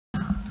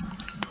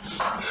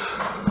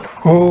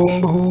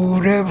ॐ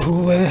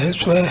भूर्भुवः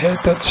स्वः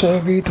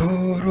तत्सवितुर्वरेण्यं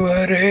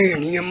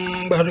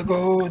भर्गो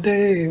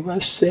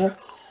देवस्य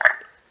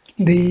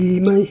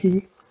धीमहि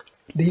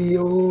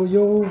धियो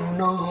यो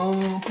नः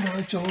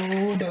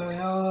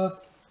प्रचोदयात्।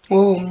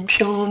 ॐ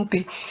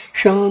शांति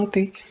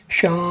शांति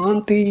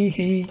शांति।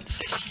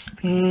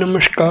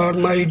 नमस्कार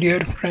my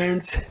dear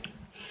friends,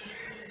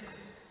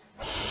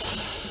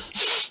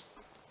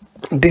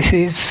 this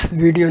is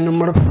video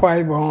number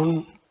 5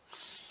 on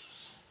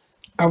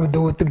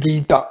Avadhoot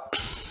Gita.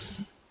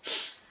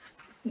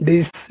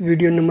 This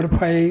video number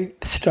 5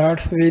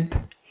 starts with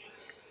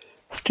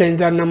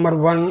stanza number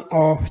 1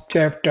 of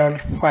chapter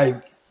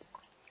 5.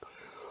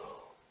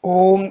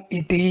 Om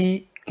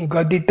iti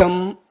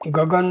gaditam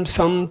gagan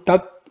sam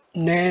tat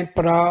ne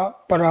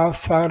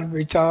parasar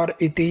vichar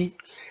iti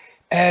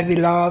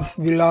avilas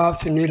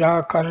vilas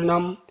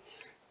nirakaranam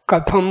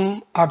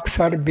katham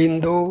aksar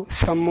bindu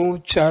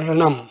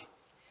samucharanam.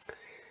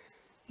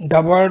 The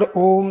word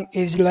Om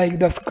is like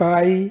the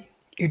sky.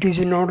 It is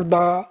not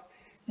the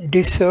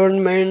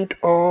discernment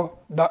of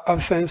the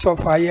essence of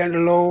high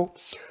and low.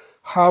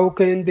 How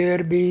can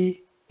there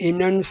be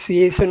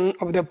enunciation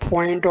of the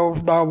point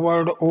of the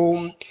word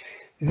Om,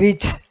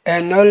 which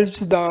annuls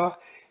the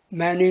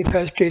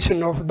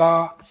manifestation of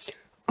the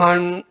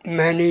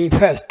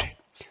unmanifest,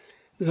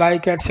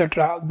 like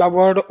etc. The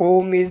word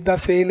Om is the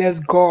same as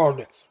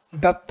God.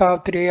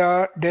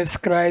 Dattatray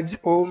describes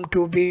Om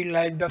to be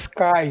like the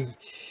sky,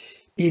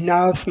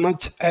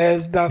 inasmuch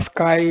as the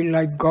sky,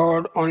 like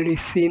God, only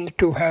seems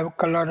to have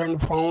color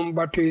and form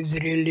but is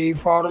really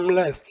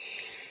formless.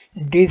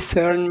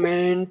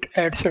 Discernment,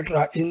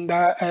 etc. In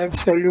the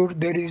absolute,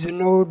 there is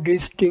no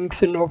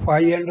distinction of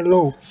high and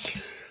low,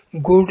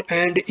 good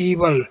and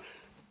evil,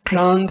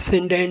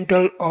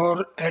 transcendental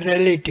or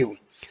relative,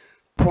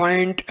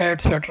 point,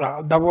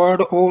 etc. The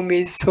word Om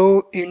is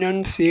so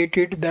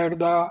enunciated that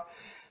the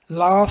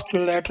last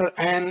letter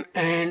M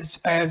ends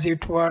as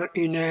it were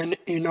in an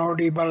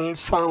inaudible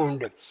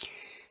sound.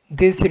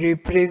 This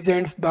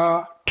represents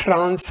the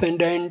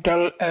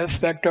transcendental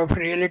aspect of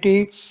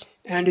reality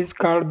and is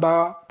called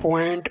the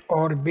point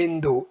or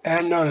bindu,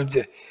 annuls.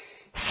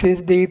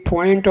 Since the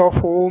point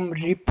of Om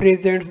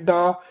represents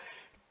the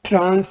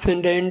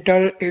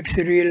transcendental, its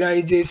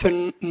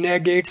realization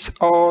negates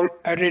all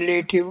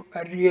relative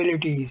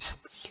realities.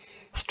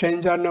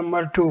 Stanza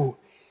number 2.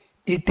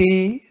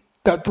 Iti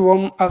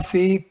तत्वम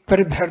असि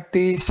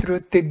प्रभृति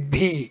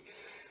श्रुतिभि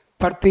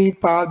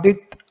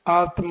प्रतिपादित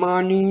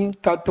आत्मानि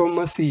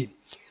तत्वमसि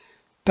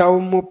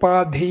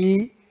तवमुपाधि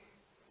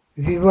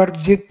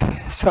विवर्जित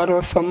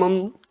सर्वसमम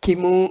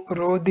किमु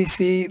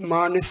रोदिसी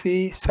Mansi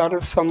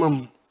सर्वसमम.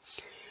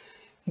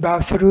 The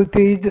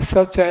Shrutis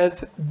such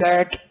as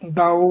that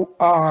thou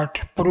art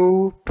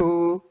prove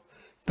to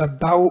that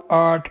thou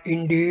art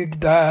indeed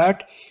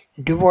that,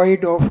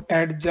 devoid of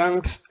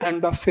adjuncts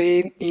and the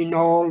same in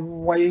all.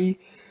 Why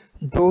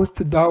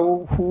dost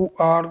thou who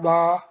are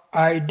the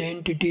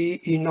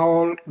identity in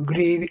all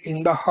grieve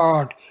in the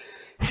heart?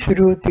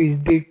 Shruti is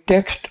the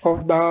text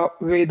of the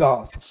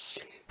Vedas.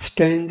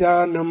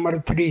 Stanza number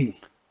 3.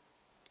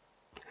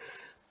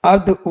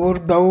 Ad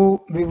urdau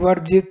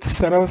vivarjit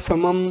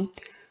sarvasamam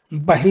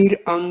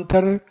bahir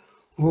antar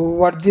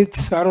varjit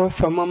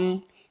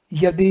sarvasamam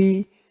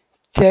yadi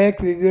chak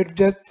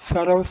vivarjit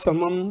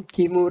sarvasamam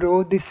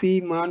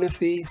kimurodisi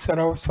manasi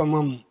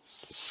sarvasamam.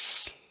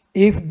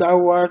 If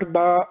thou art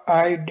the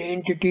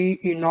identity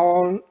in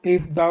all,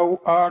 if thou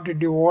art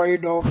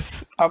devoid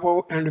of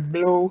above and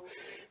below,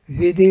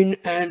 within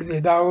and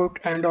without,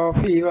 and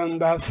of even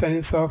the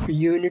sense of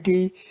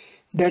unity,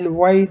 then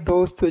why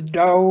dost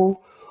thou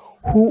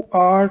who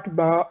art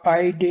the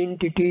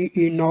identity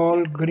in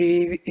all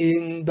grieve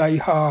in thy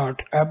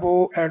heart,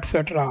 above,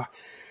 etc.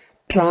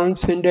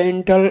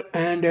 Transcendental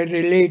and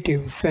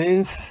relative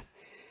sense,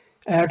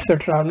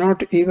 etc.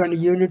 Not even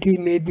unity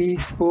may be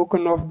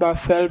spoken of the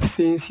self,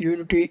 since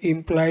unity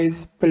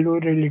implies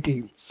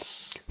plurality.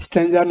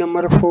 Stanza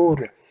number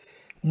 4.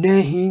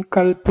 Nahi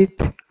kalpit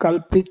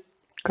kalpit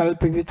kalp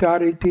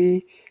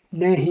vichariti,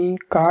 nahi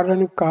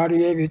karan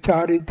karya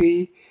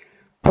vichariti,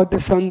 pad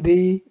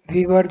sandhi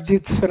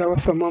vivarjit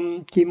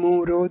sarvasamam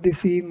kimu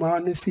rodisi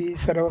manasi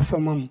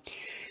sarvasamam.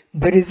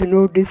 There is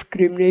no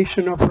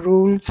discrimination of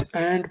rules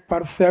and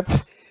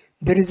percepts.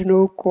 There is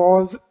no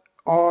cause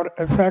or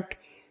effect.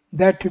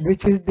 That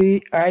which is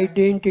the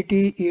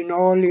identity in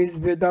all is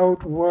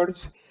without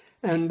words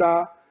and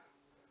the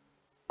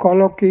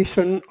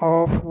collocation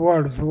of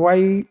words.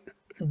 Why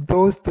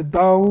dost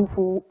thou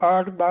who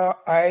art the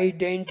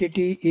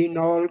identity in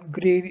all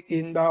grieve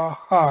in the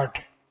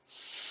heart?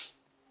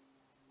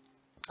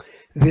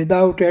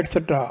 Without,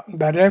 etc.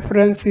 The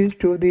reference is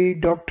to the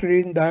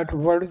doctrine that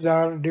words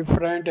are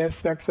different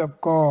aspects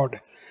of God,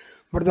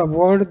 but the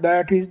word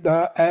that is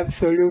the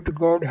absolute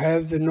God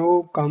has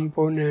no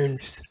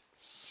components.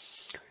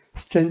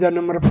 Stanza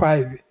number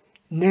 5.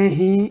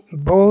 Nahi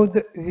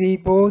bodh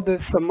vibodh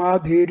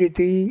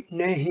samadhiriti,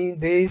 nahi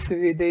desh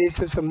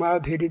videsh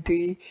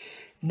samadhiriti,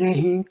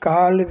 nahi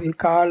kal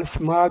vikal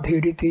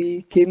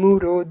samadhiriti, kimu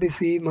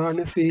rodisi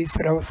manasi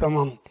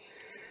sravasamam.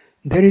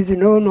 There is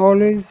no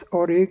knowledge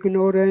or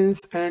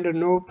ignorance and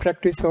no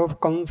practice of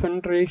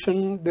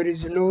concentration. There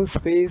is no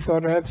space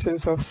or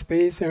absence of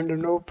space and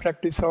no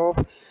practice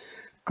of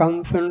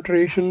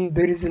concentration.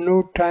 There is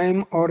no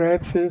time or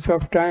absence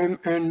of time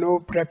and no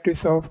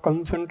practice of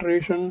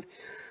concentration.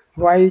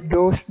 Why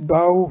dost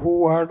thou,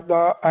 who art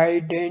the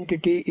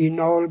identity in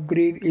all,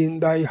 grieve in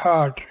thy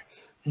heart?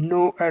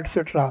 No,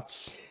 etc.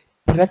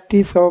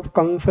 Practice of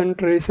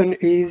concentration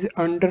is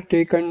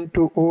undertaken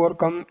to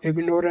overcome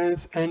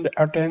ignorance and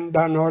attain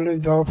the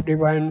knowledge of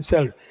divine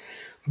self.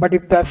 But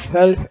if the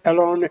self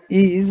alone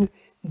is,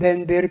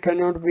 then there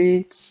cannot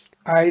be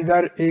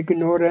either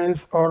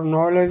ignorance or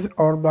knowledge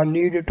or the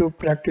need to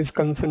practice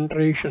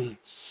concentration.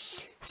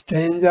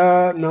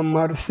 Stanza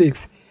number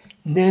 6.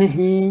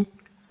 Nehi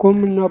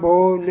kum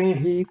nabho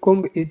nehi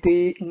kum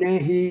iti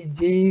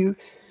nehi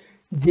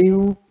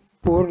जीव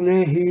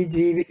पूर्ण ही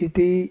जीव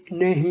इति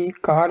नहि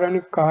कारण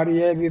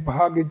कार्य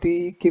विभागिति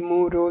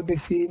किमु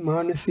रोदसी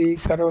Mansi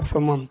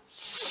सर्वसमम.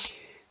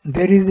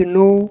 There is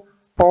no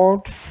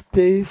pot,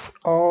 space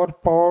or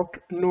pot,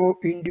 no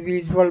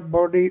individual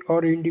body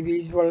or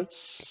individual.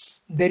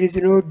 There is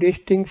no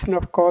distinction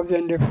of cause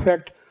and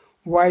effect.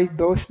 Why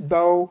dost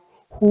thou,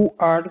 who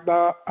art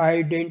the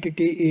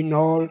identity in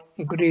all,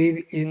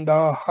 grieve in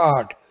the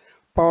heart?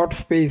 Pot,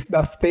 space,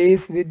 the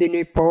space within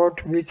a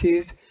pot which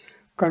is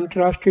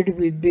contrasted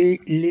with the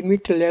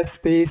limitless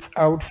space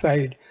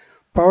outside.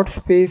 Pot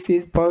space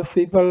is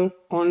possible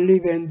only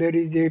when there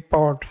is a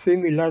pot.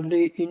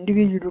 Similarly,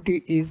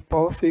 individuality is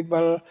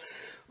possible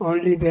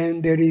only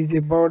when there is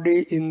a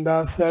body in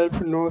the self.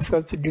 No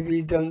such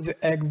divisions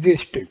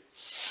exist.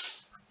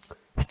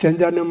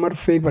 Stanza number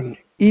 7.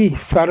 I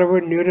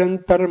sarv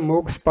nirantar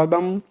moks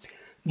padam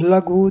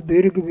लघु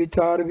दीर्घ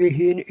विचार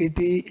विहीन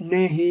इति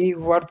नेहि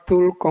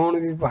वर्तुल कोण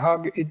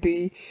विभाग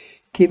इति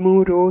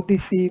किमु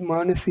रोदिसी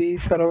Mansi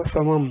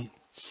सर्वसमम.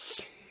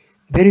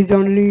 There is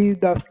only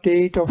the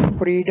state of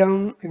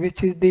freedom,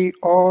 which is the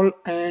all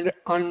and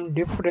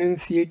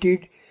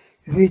undifferentiated,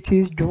 which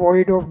is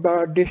devoid of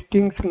the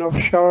distinction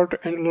of short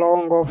and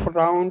long, of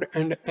round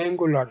and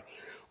angular.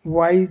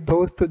 Why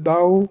dost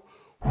thou,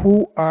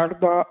 who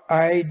art the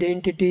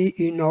identity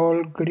in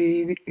all,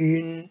 grieve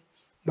in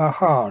the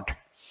heart?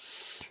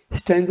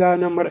 Stanza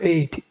number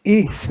 8.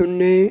 I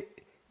sunne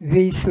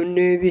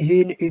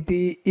vihin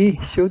iti, I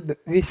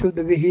visud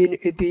vihin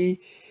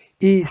iti,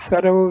 I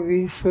sarv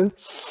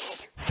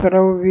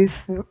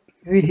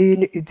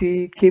vihin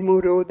iti,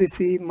 kimu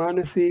rodisi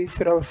manasi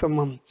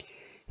sarvsamam.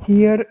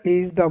 Here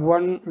is the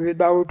one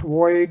without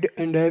void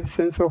and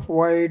absence of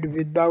void,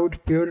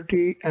 without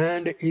purity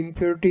and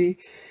impurity,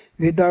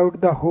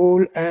 without the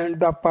whole and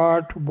the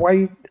part.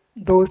 Why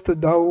dost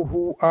thou,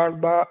 who are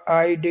the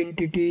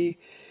identity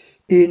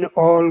in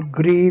all,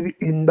 grieve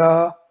in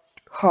the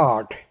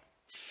heart?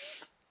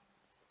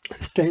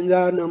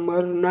 Stanza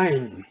number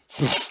 9.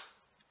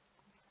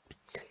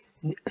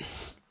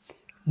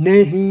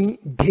 नेहि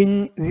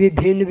भिन्न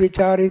विभिन्न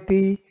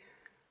विचारिति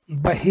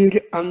बहिर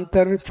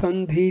अंतर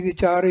संधि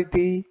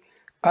विचारिति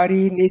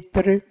अरि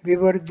मित्र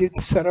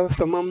विवर्जित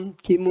सर्वसमम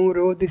किमु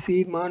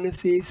रोदिसी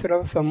Mansi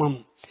सर्वसमम.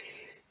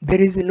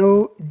 There is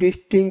no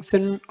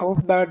distinction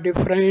of the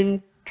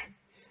different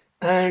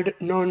and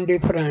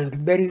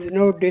non-different. There is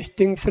no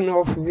distinction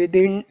of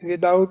within,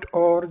 without,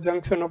 or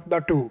junction of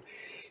the two.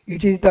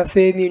 It is the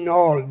same in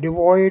all,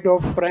 devoid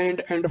of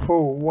friend and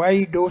foe.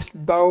 Why dost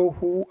thou,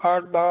 who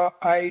art the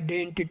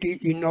identity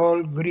in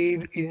all,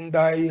 grieve in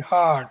thy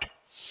heart?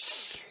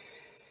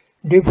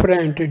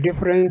 Different,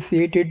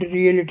 differentiated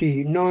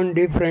reality.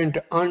 Non-different,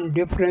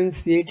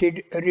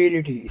 undifferentiated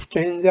reality.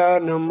 Stanza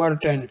number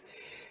 10.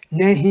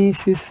 Nahi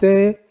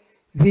sisse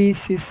vi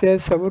sisse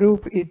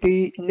Swaroop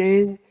iti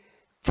ne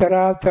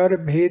चराचर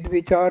भेद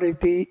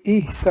विचारिति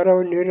इह सर्व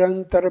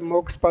निरंतर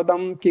मोक्ष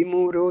पदम किमु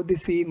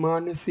रोदिसी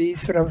Mansi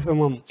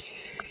सर्वसमम.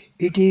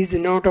 It is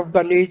not of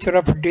the nature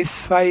of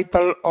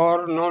disciple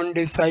or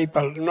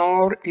non-disciple,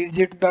 nor is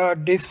it the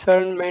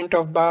discernment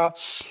of the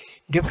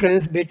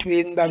difference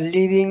between the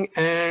living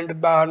and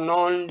the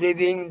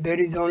non-living. There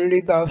is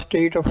only the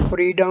state of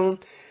freedom,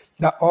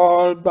 the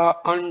all, the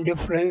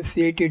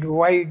undifferentiated.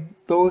 Why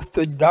dost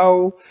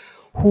thou,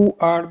 who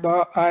are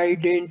the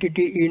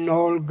identity in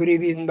all,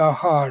 grieve in the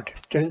heart?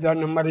 Stanza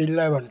number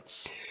 11.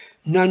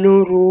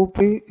 Nanu roop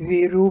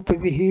viroop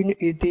vihin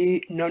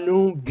iti,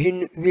 nanu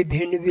bhin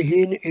vibhin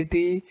vihin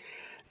iti,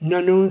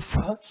 nanu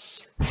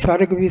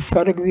sarg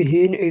visarg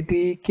vihin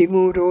iti,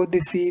 kimu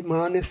rodisi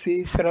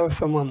manasi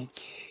sarvsamam.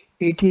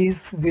 It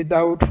is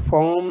without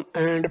form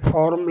and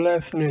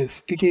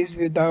formlessness. It is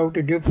without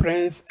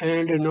difference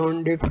and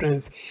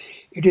non-difference.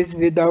 It is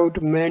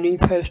without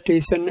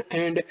manifestation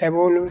and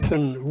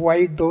evolution.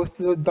 Why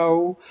dost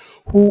thou,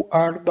 who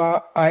art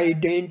the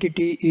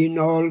identity in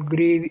all,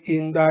 grieve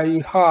in thy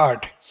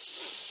heart?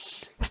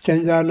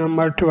 Stanza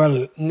number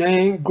 12.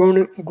 Ne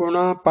gun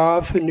guna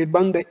pas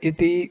nibandh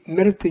iti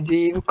mrit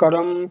jeev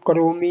karam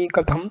karomi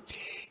katham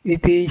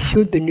iti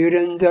shuddh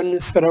niranjan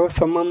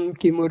sarvsamam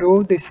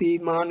kimurodisi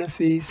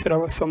manasi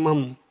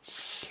sarvsamam.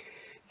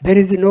 There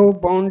is no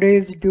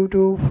bondage due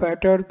to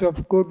fetters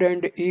of good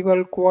and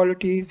evil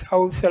qualities.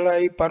 How shall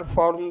I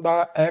perform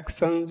the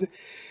actions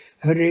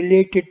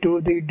related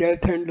to the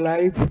death and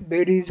life?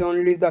 There is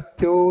only the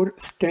pure,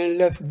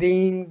 stainless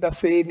being, the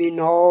same in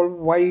all.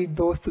 Why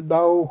dost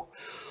thou,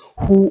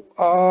 who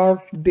art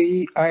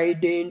the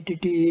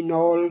identity in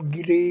all,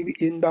 grieve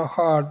in the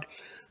heart?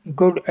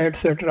 Good,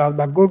 etc.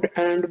 The good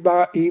and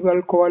the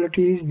evil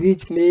qualities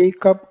which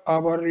make up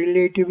our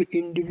relative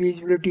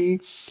individuality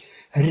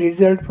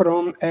result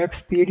from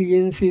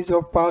experiences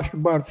of past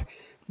births.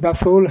 The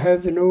soul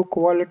has no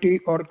quality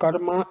or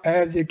karma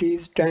as it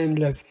is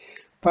timeless.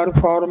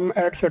 Perform,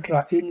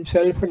 etc. In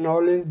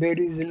self-knowledge there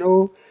is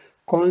no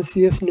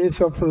consciousness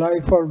of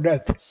life or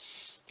death.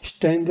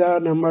 Stanza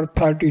number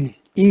 13.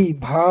 I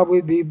bhav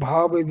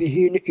vibhav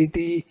vihin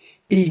iti,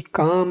 I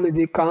kam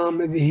vikam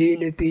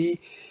vihin iti,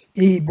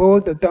 I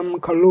bodhatam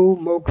khalu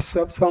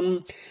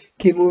mokshasam,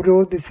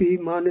 kimurodasi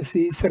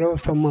manasi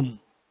sarvasamam.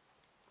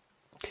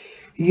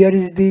 Here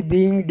is the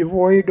being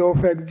devoid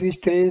of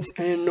existence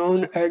and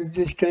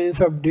non-existence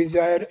of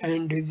desire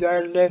and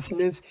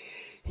desirelessness.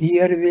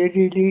 Here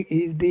verily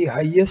is the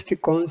highest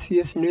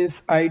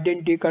consciousness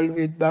identical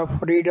with the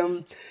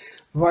freedom.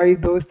 Why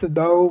dost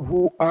thou,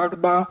 who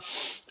art the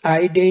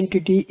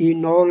identity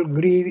in all,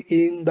 grieve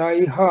in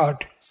thy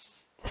heart?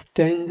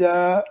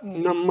 Stanza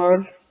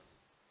number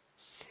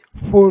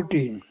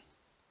 14.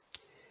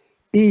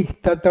 इ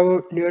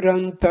ततो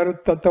निरंतर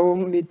ततो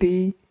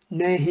मिति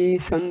न हि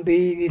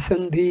संधि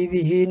विसंधि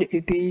विहीन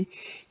इति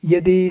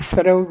यदि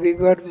सर्व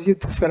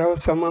विवर्जित सर्व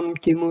समम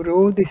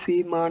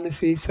किमुरोदिसी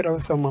मानसी सर्व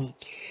समम.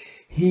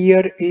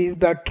 Here is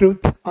the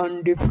truth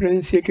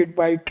undifferentiated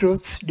by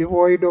truths,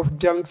 devoid of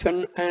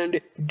junction and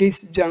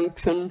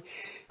disjunction,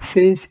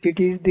 since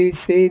it is the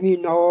same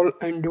in all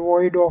and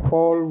devoid of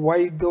all.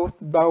 Why dost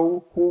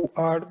thou, who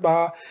art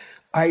the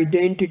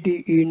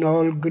identity in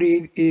all,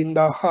 grieve in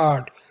the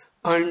heart?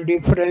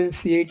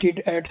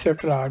 Undifferentiated,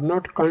 etc.,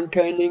 not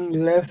containing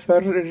lesser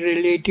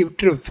relative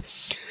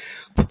truths,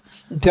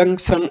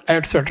 junction,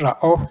 etc.,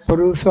 of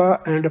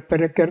Purusha and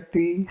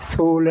Prakriti,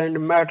 soul and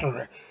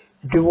matter.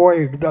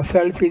 Devoid, the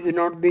self is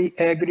not the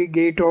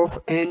aggregate of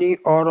any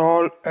or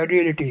all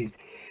realities.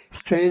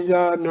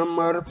 Stanza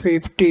number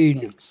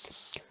 15.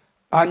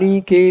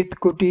 Aniket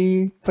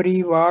कुटी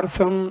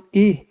परिवारसम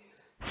इह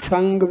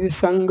संग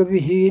विसंग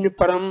विहीन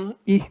परम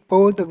इह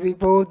बोध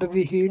विबोध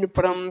विहीन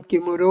परम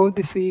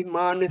किमुरोदसी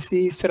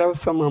मानसी सर्व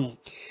समम.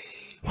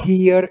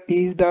 Here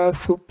is the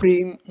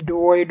supreme,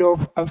 devoid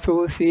of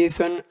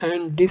association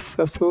and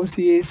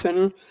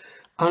disassociation,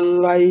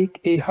 unlike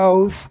a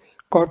house,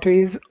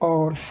 cottage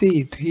or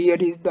seat. Here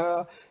is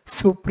the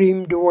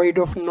supreme, devoid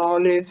of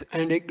knowledge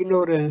and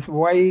ignorance.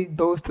 Why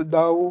dost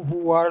thou,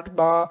 who art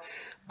the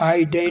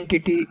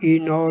identity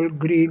in all,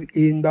 grieve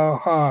in the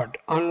heart?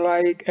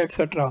 Unlike,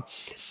 etc.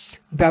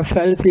 The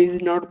self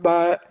is not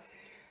the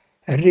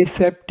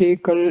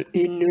receptacle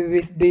in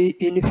which the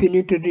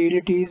infinite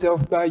realities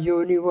of the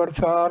universe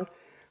are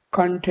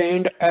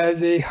contained,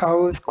 as a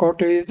house,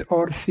 cottage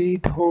or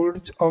seat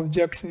holds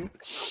objects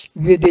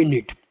within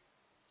it.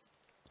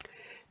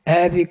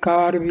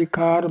 अविकार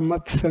विकार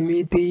मत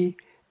समिति,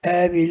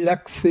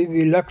 अविलक्ष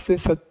विलक्ष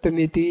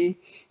सत्यमिति,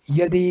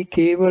 यदि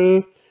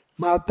केवल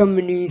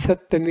मातमनि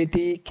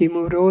सत्यमिति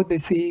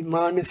किमुरोदसी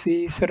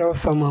Mansi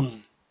सर्वसमम.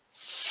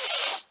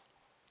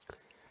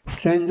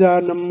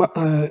 Stanza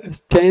number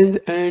change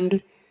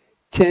and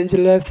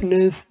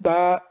changelessness,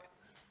 the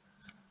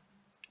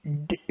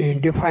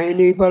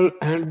definable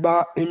and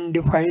the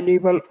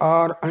indefinable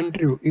are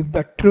untrue. If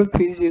the truth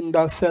is in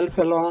the self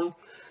alone,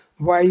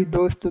 why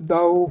dost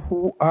thou,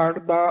 who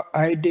art the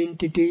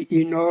identity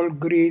in all,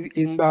 grieve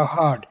in the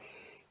heart?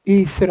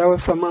 I sarva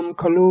samam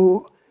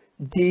khalu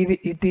जीव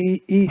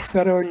इति, ई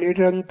सर्व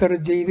निरंतर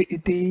जीव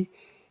इति,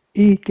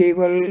 ई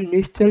केवल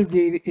निश्चल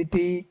जीव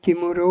इति,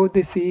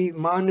 किमुरोदसी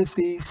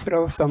मानसी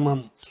सर्व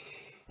समम.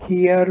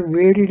 Here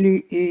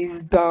verily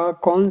is the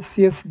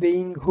conscious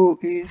being who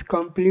is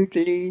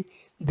completely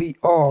the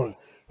all.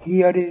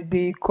 Here is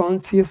the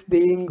conscious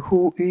being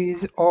who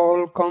is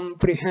all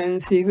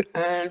comprehensive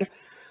and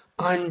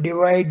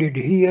undivided.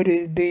 Here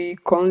is the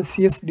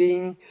conscious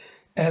being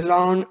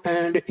alone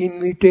and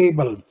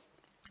immutable.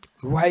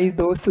 Why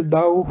dost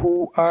thou,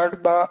 who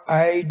art the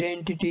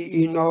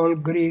identity in all,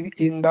 grieve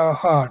in the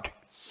heart?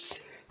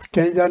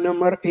 Stanza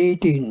number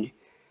 18.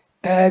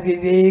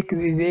 अविवेक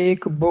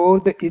विवेक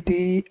बोध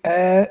इति,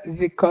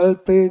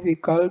 अविकल्प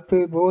विकल्प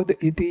बोध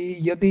इति,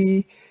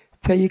 यदि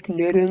cheque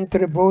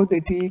निरंतर बोध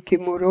इति,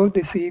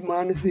 किमुरोदसी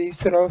Mansi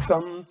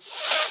सर्वसम.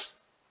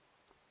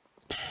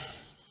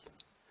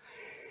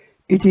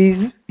 It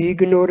is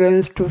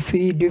ignorance to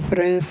see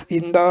difference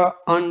in the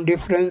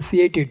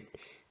undifferentiated.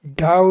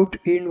 Doubt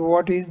in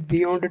what is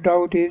beyond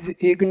doubt is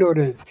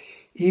ignorance.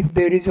 If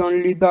there is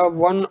only the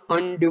one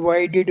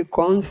undivided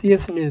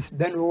consciousness,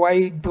 then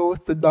why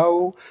dost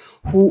thou,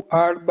 who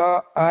art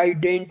the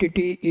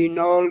identity in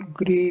all,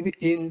 grieve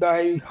in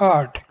thy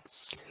heart?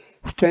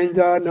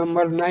 Stanza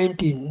number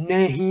 19.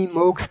 Nahi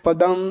moksha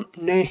padam,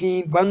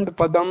 nahi bandh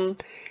padam,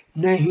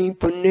 न हि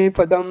पुण्य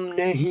पदम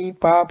न हि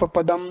पाप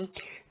पदम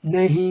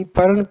न हि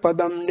पर्ण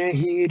पदम न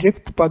हि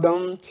रिक्त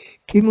पदम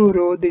किमु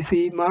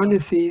रोदिसी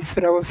मानसी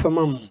स्रव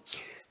समम.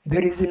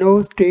 There is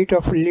no state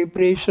of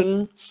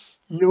liberation,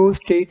 no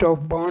state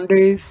of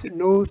bondage,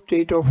 no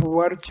state of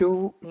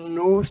virtue,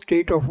 no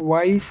state of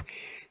vice.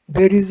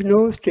 There is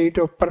no state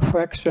of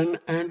perfection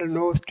and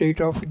no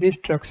state of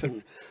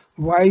destruction.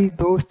 Why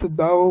dost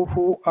thou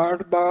who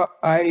art the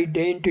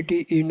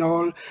identity in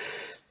all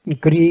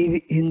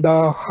grieve in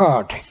the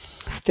heart?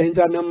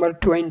 Stanza number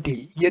 20.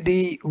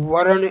 यदि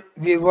वर्ण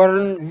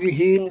विवर्ण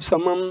विहीन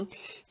समम,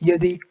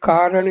 यदि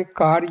कारण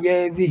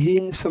कार्य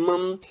विहीन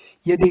समम,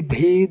 यदि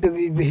भेद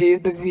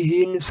विभेद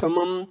विहीन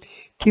समम,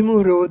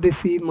 किमु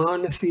रोदसी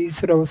मानसी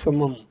स्रव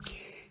समम.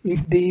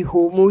 If the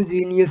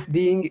homogeneous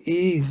being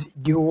is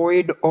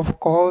devoid of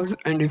cause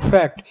and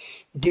effect,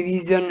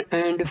 division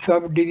and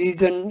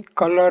subdivision,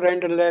 color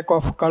and lack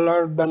of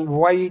color, then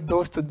why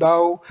dost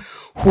thou,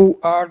 who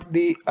art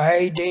the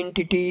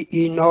identity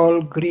in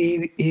all,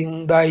 grieve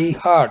in thy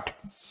heart?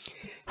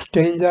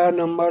 Stanza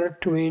number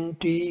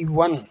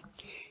 21.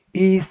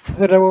 ईश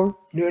सर्व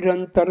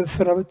निरंतर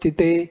सर्व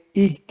चिते,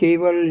 इह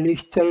केवल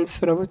निश्चल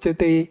सर्व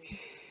चिते,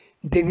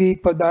 दिवि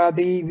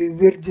पदादि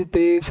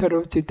विवर्जिते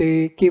सर्वचिते,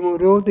 किमु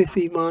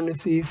रोदसी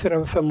Mansi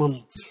सर्वसमम.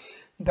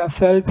 The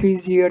self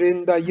is here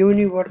in the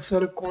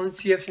universal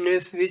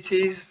consciousness, which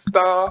is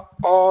the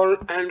all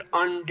and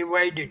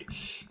undivided.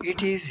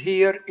 It is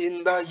here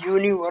in the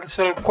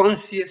universal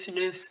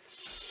consciousness,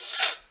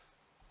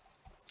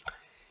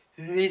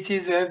 which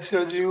is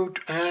absolute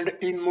and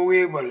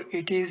immovable.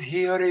 It is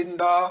here in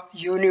the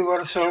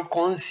universal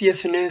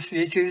consciousness,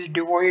 which is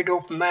devoid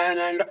of man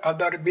and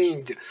other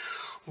beings.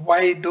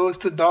 Why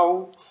dost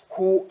thou,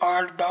 who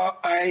art the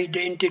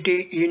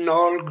identity in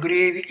all,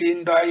 grieve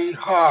in thy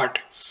heart?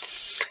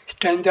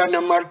 Stanza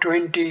number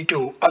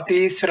 22.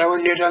 Ati srav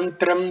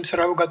nirantram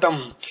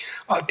sravgatam,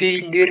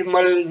 ati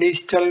nirmal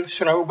nischal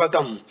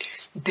sravgatam,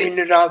 दिन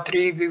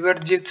रात्रि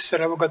विवर्जित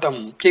सर्वगतम,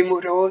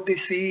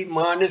 किमुरोदिसी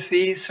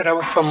Mansi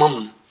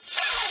सर्वसमम.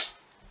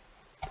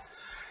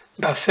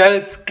 The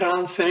self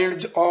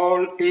transcends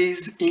all,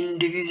 is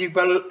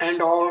indivisible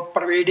and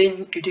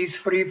all-pervading. It is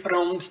free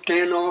from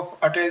stain of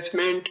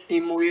attachment,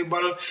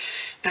 immovable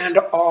and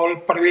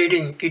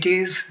all-pervading. It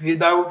is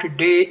without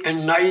day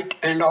and night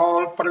and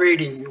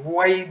all-pervading.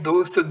 Why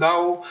dost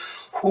thou,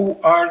 who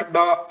art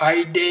the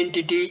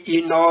identity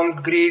in all,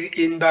 grieve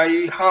in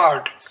thy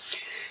heart?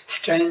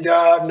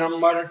 Stanza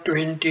number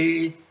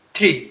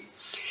 23.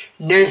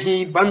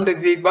 नहीं बंध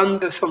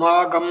विबंध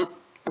समागम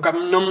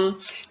गमनम,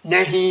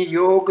 नहीं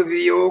योग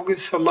वियोग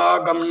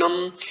समागमनम,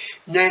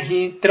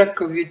 नहीं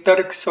तर्क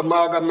वितर्क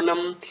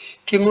समागमनम,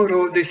 किमु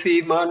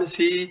रोदसी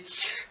मानसी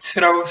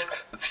स्रव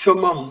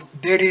समम.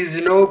 There is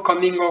no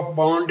coming of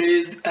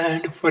bondage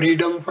and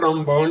freedom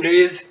from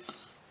bondage.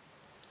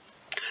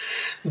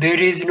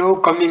 There is no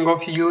coming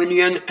of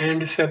union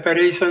and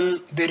separation.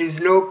 There is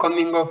no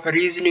coming of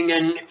reasoning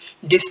and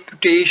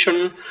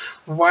disputation.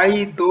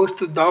 Why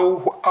dost thou,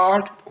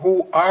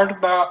 who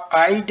art the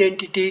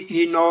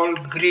identity in all,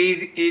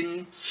 grieve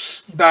in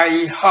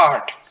thy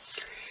heart?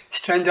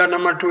 Stanza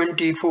number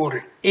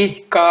 24.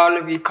 Ih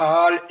kal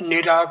vikal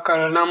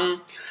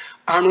nirakaranam,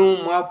 अणु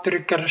मात्र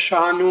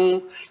कर्षाणु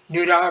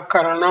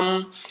निराकरणम,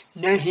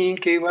 नहीं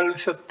केवल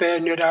सत्य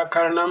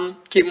निराकरणम,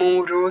 किमु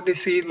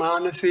रोदसी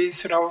मानसी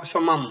स्रव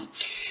समम.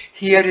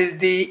 Here is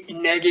the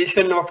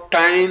negation of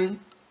time,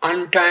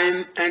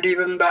 untime and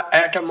even the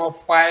atom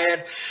of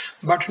fire,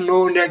 but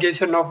no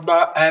negation of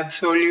the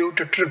absolute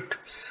truth.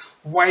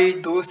 Why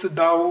dost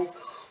thou,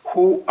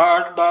 who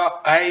art the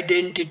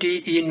identity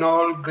in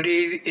all,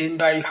 grieve in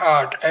thy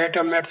heart?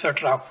 Atom,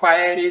 etc.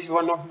 Fire is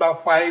one of the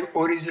five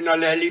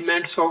original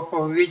elements of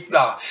which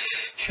the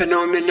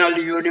phenomenal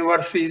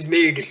universe is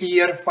made.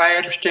 Here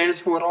fire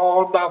stands for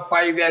all the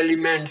five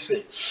elements.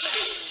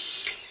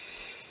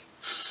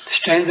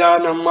 Stanza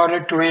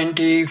number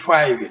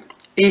 25.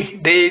 Ih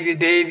devi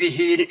devi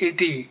hir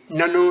iti,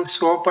 nanu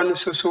sopan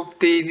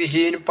susupti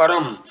vihin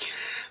param,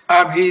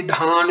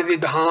 अभिधान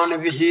विधान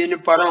विहीन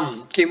परम,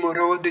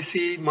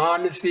 किमुरोदसी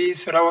मानसी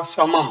स्रव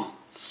समम.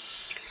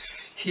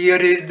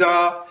 Here is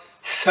the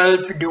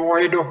self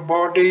devoid of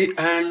body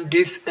and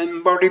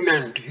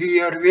disembodiment.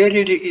 Here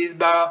verily is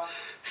the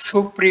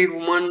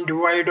supreme one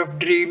devoid of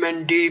dream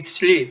and deep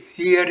sleep.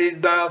 Here is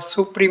the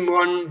supreme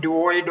one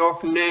devoid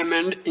of name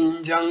and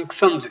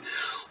injunctions.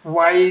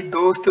 Why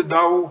dost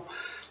thou,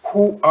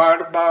 who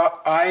art the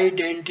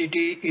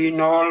identity in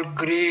all,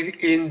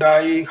 grieve in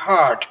thy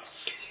heart?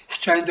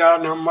 Stanza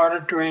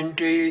number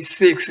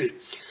 26.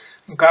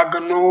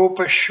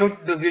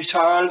 गगनोपशुद्ध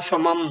विशाल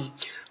समम,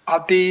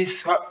 अति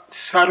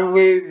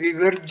सर्वे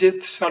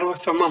विवर्जित सर्व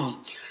समम,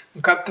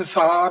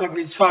 गतसार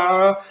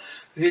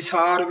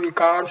विसार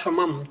विकार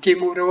समम,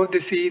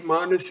 किमुरोदसी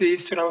मानसी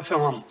स्रव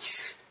समम.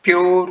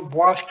 Pure,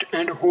 vast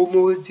and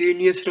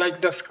homogeneous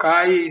like the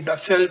sky, the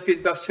self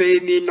is the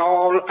same in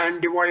all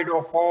and devoid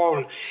of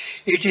all.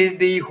 It is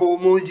the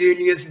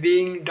homogeneous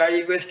being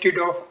divested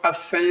of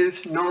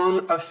essence,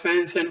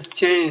 non-essence and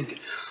change.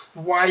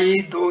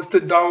 Why dost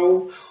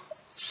thou,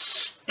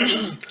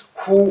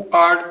 who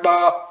art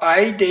the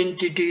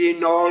identity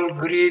in all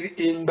grieve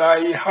in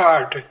thy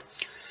heart.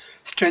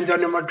 Stanza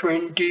number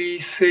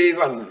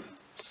 27.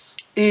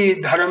 E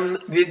dharam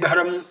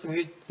vidharam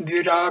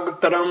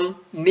viragtaram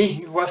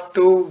nih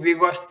vastu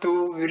vivastu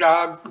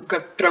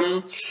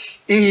viragatram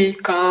e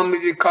kam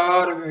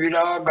vikar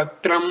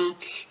viragatram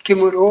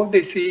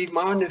kimurodisi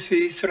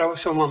manasi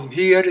sravasamam.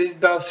 Here is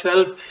the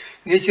self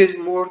which is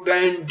more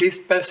than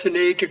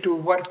dispassionate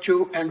to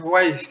virtue and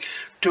vice,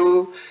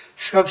 to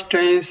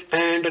substance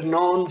and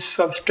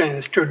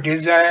non-substance, to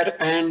desire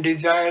and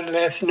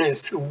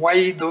desirelessness.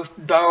 Why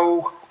dost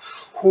thou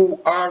who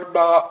are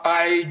the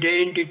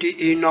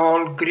identity in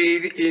all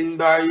grieve in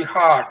thy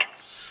heart?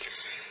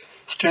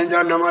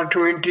 Stanza number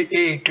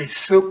 28.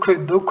 Sukh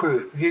dukh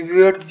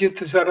vivirjit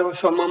sarv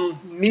samam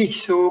mi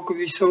shok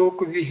vishok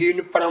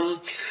vihin param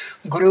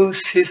guru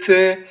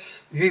sise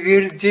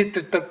vivirjit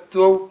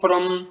tattva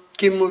param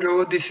kim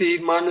rodisi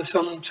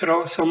manasam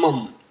sarv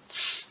samam.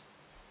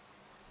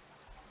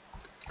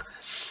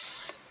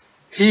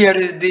 Here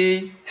is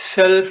the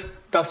self,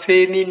 the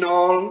same in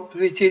all,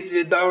 which is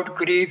without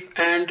grief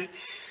and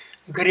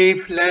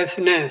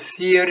grieflessness.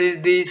 Here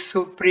is the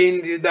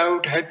supreme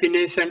without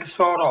happiness and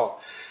sorrow.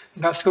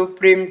 The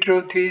supreme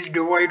truth is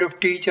devoid of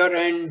teacher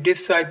and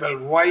disciple.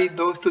 Why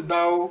dost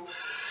thou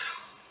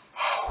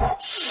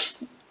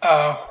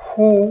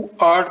who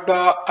are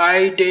the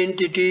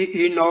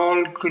identity in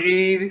all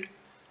grieve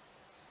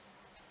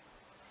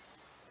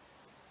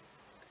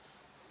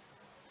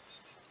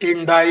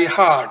in thy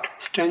heart?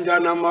 Stanza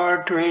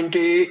number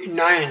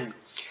 29.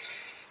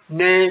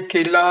 Ne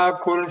kila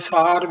kul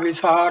sar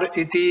visar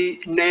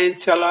iti ne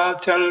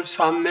chala chal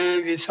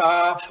samme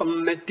visa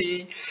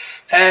sammati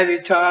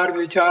vichar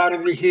vichar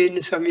vihin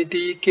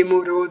samiti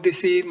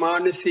kimurodisi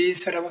manasi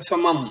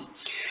sarvasamam.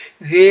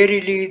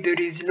 Verily there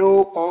is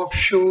no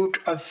offshoot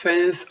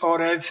essence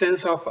or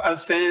absence of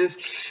essence,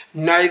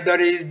 neither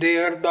is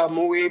there the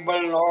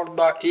movable nor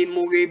the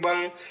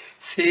immovable,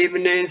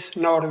 sameness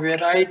nor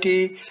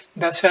variety.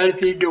 The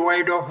self is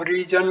devoid of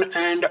reason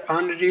and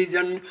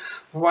unreason.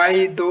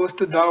 Why dost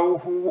thou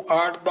who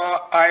art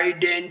the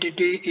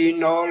identity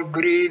in all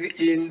grieve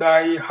in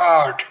thy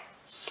heart?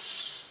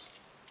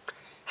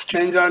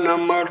 Stanza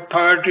number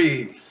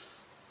 30.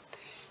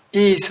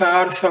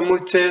 Hisar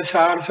समुच्चय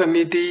सार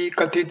समिति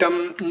कथितम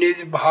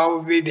निज भाव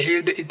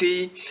विभेद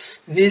इति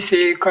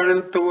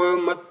विशेषणत्व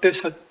मत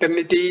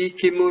सत्यमिति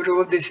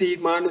किमुरोदिसी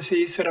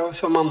Mansi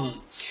सर्वसमम.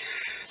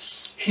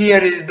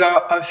 Here is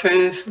the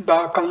essence,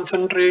 the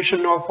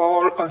concentration of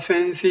all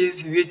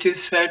essences, which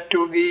is said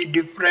to be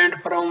different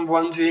from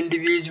one's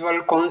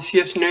individual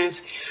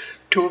consciousness.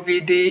 To be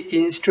the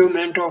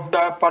instrument of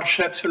the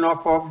perception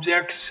of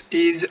objects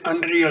is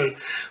unreal.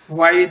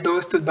 Why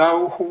dost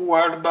thou who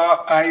art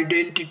the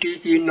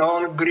identity in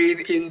all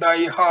grieve in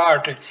thy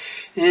heart?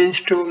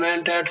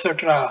 Instrument,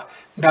 etc.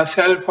 The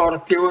self or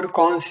pure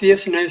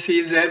consciousness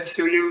is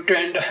absolute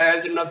and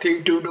has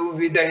nothing to do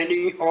with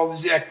any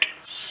object.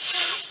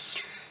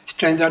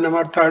 Stanza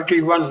number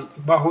 31.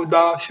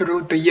 Bahuda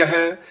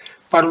shrutayah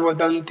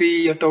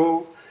parvadanti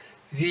yato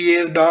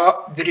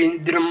vyeda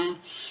virindram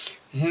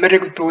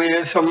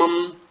मृगत्वे समम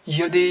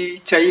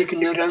यदि cheque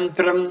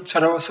निरंतरम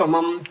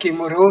सर्वसमम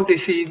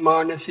किमुरोदिसी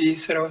Mansi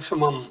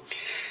सर्वसमम.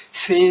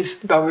 Since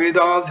the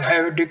Vedas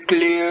have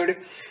declared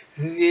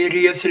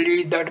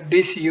variously that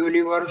this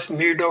universe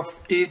made of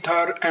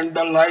ether and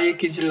the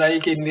like is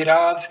like a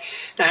mirage,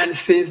 and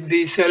since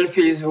the self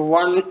is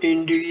one,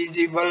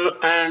 indivisible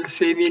and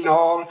same in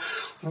all,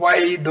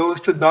 why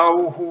dost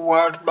thou who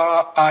art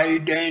the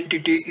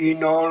identity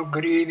in all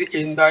grieve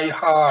in thy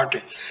heart?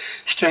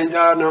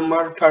 Stanza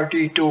number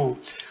 32.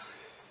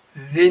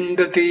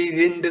 Vindati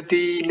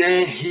vindati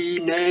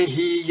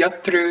nehi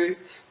yatra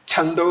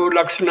छंदो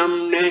लक्षणम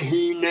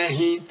नहीं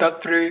नहीं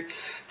तत्र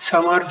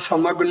summer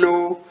समग्नो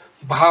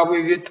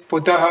भाववित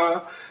पुतः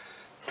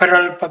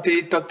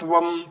प्रलपति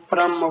तत्वम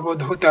परम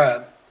अवधूत.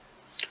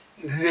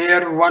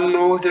 Where one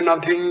knows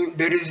nothing,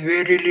 there is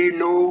verily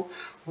no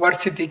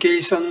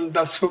versification.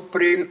 The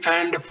supreme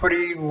and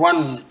free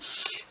one,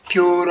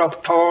 pure of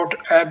thought,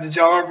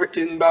 absorbed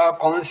in the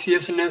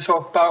consciousness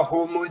of the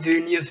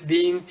homogeneous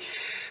being,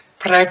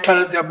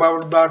 prattles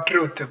about the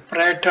truth.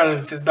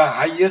 Prattles, the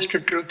highest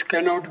truth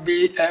cannot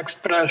be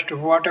expressed.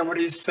 Whatever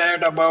is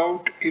said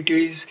about it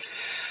is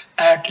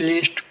at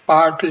least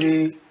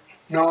partly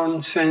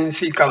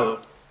nonsensical.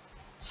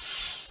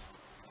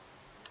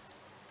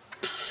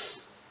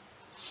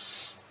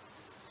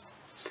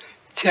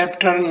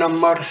 Chapter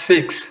number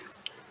 6,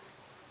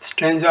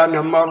 stanza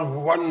number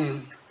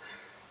 1.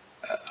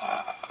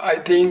 I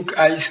think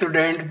I should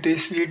end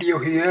this video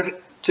here.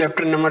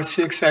 Chapter number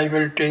 6 I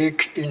will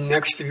take in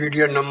next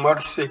video number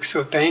 6.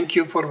 So thank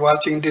you for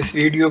watching this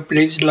video.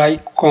 Please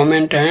like,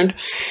 comment and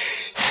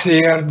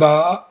share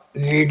the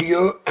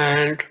video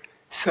and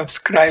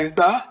subscribe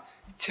the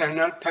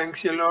channel.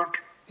 Thanks a lot.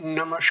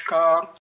 Namaskar.